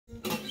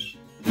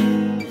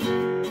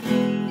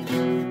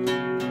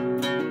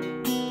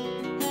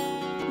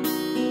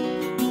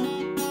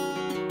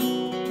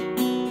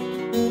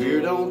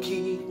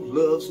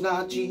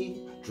not cheap,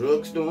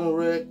 trucks don't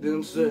wreck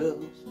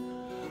themselves.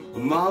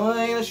 Mama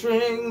ain't a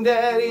shrink,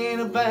 daddy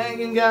ain't a bank,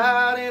 and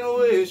God ain't a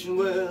wishing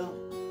well.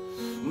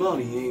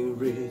 Money ain't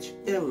rich,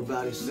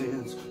 everybody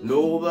sins,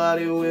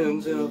 nobody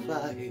wins in a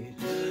fight.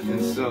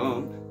 And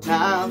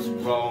sometimes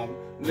wrong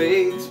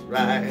makes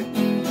right.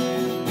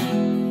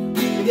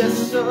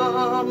 Yes,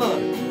 some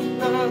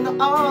learn the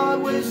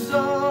hard way,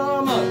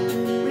 some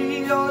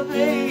read on the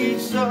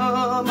page,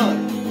 some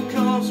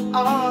comes from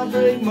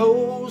heartbreak,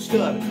 most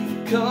of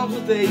it comes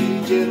with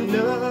age, and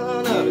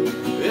none of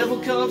it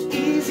ever comes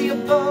easy, a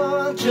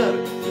bunch of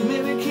it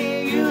maybe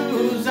can't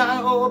use.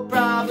 I know I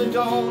probably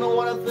don't know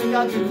what I think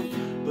I do,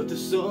 but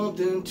there's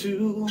something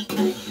to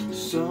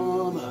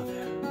some of it.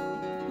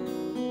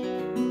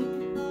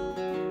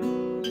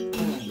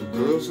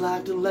 Girls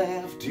like to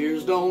laugh,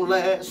 tears don't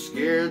last,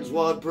 scared's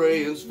what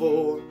praying's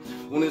for.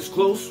 When it's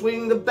close,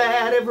 swing the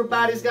bat,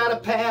 everybody's got a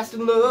past,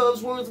 and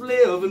love's worth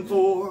living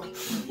for.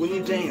 When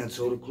you dance,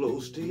 hold it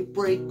close till you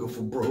break or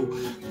for broke.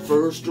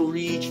 First to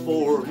reach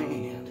for a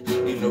hand,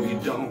 you know you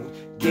don't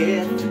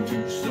get to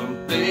do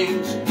some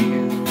things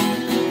again.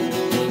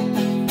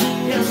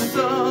 Yes,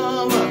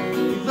 some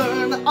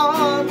learn the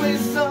hard way,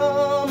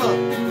 some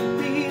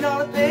read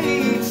on a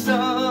page,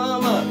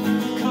 some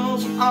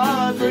comes from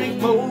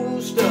heartbreak,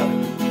 most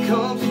of it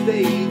comes with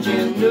age,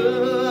 and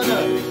none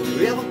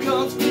of it ever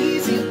comes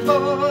easy, a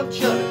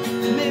bunch of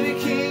it maybe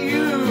can't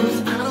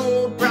use. I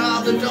don't,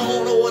 probably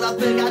don't know what I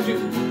think I do,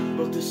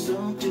 but there's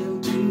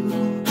something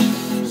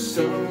to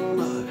some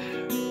of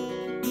it.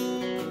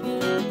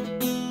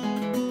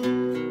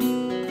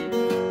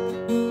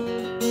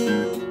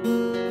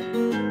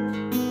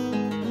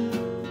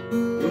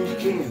 Well, you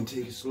can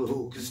take it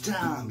slow, 'cause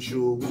time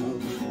sure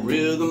won't.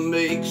 Rhythm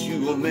makes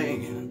you a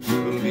man,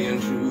 from being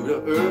true to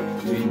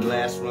earth till your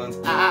glass runs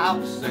out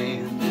of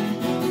sand.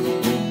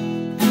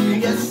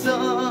 Yes,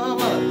 some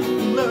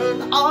learn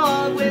the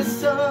hard way,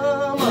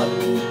 some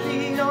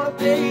read on a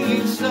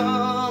page,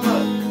 some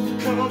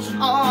comes from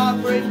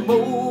heartbreak,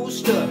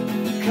 most of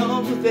it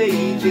comes with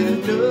age,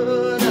 and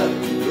none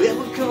of it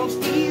ever comes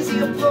easy,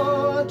 a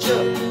bunch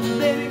of it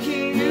maybe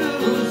can't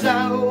use.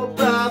 I know I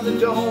probably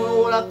don't know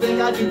what I think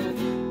I do,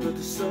 but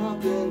there's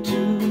something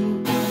to